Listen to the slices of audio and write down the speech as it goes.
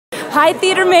Hi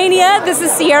Theater Mania, this is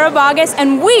Sierra Boggess,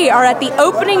 and we are at the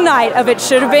opening night of It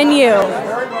Should Have Been You.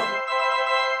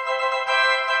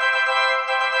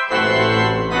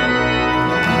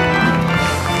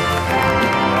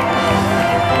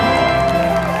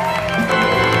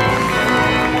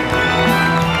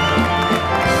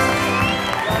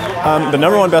 The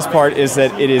number one best part is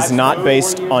that it is not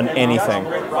based on anything.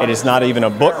 It is not even a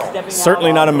book,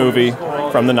 certainly not a movie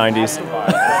from the 90s.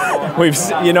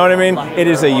 You know what I mean? It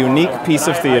is a unique piece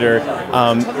of theater,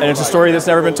 and it's a story that's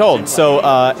never been told. So,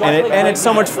 and it's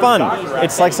so much fun.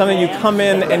 It's like something you come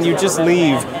in and you just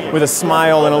leave with a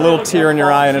smile and a little tear in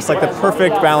your eye, and it's like the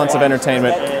perfect balance of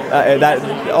entertainment.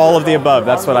 All of the above.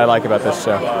 That's what I like about this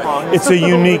show. It's a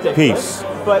unique piece.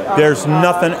 There's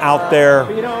nothing out there,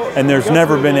 and there's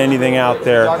never been anything out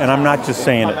there, and I'm not just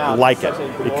saying it, like it.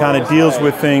 It kind of deals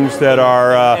with things that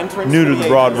are new to the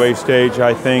Broadway stage,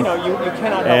 I think,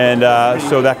 and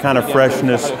so that kind of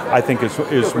freshness, I think,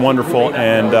 is wonderful,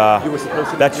 and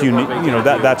that's unique. You know,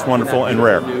 that's wonderful and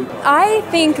rare. I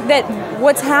think that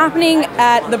what's happening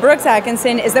at the Brooks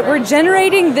Atkinson is that we're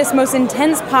generating this most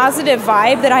intense positive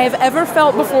vibe that I have ever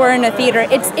felt before in a theater.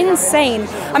 It's insane.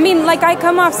 I mean, like, I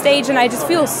come off stage and I just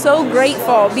feel so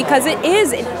grateful because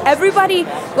everybody,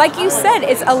 like you said,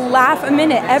 it's a laugh a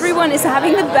minute. Everyone is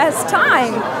having the best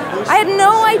time. I had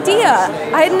no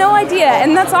idea.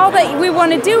 And that's all that we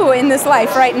want to do in this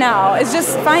life right now, is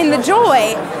just find the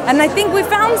joy. And I think we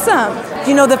found some.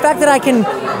 You know, the fact that I can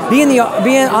be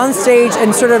on stage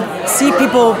and sort of see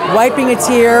people wiping a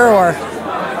tear or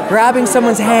grabbing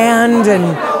someone's hand, and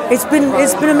it's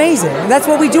been amazing. That's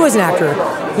what we do as an actor.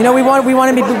 You know, we want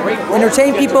to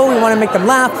entertain people, we want to make them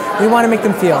laugh, we want to make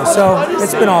them feel. So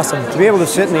it's been awesome. To be able to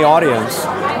sit in the audience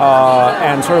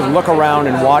and sort of look around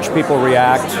and watch people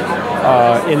react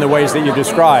in the ways that you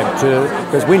described,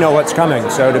 because we know what's coming.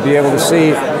 So to be able to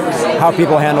see how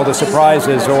people handle the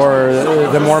surprises or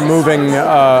the more moving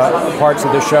parts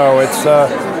of the show,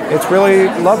 it's really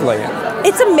lovely.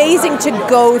 It's amazing to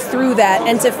go through that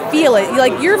and to feel it.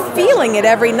 Like, you're feeling it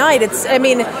every night. I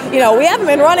mean, you know, we haven't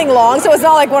been running long, so it's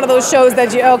not like one of those shows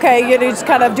that you just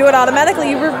kind of do it automatically.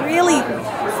 You were really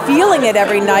feeling it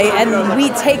every night, and we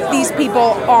take these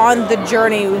people on the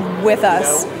journey with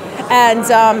us. And,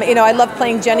 you know, I love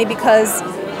playing Jenny because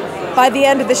by the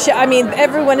end of the show, I mean,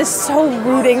 everyone is so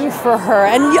rooting for her,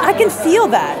 and I can feel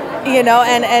that, you know,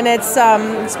 and it's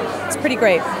pretty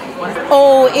great.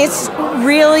 Oh, it's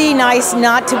really nice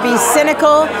not to be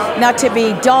cynical, not to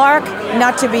be dark,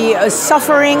 not to be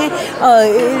suffering.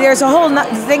 There's a whole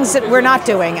things that we're not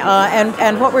doing,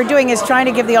 and what we're doing is trying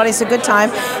to give the audience a good time.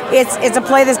 It's a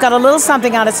play that's got a little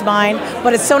something on its mind,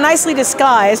 but it's so nicely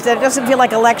disguised that it doesn't feel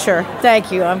like a lecture.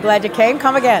 Thank you. I'm glad you came.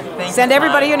 Come again. Send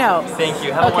everybody you know. Thank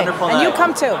you. Have a wonderful night. And you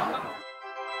come too.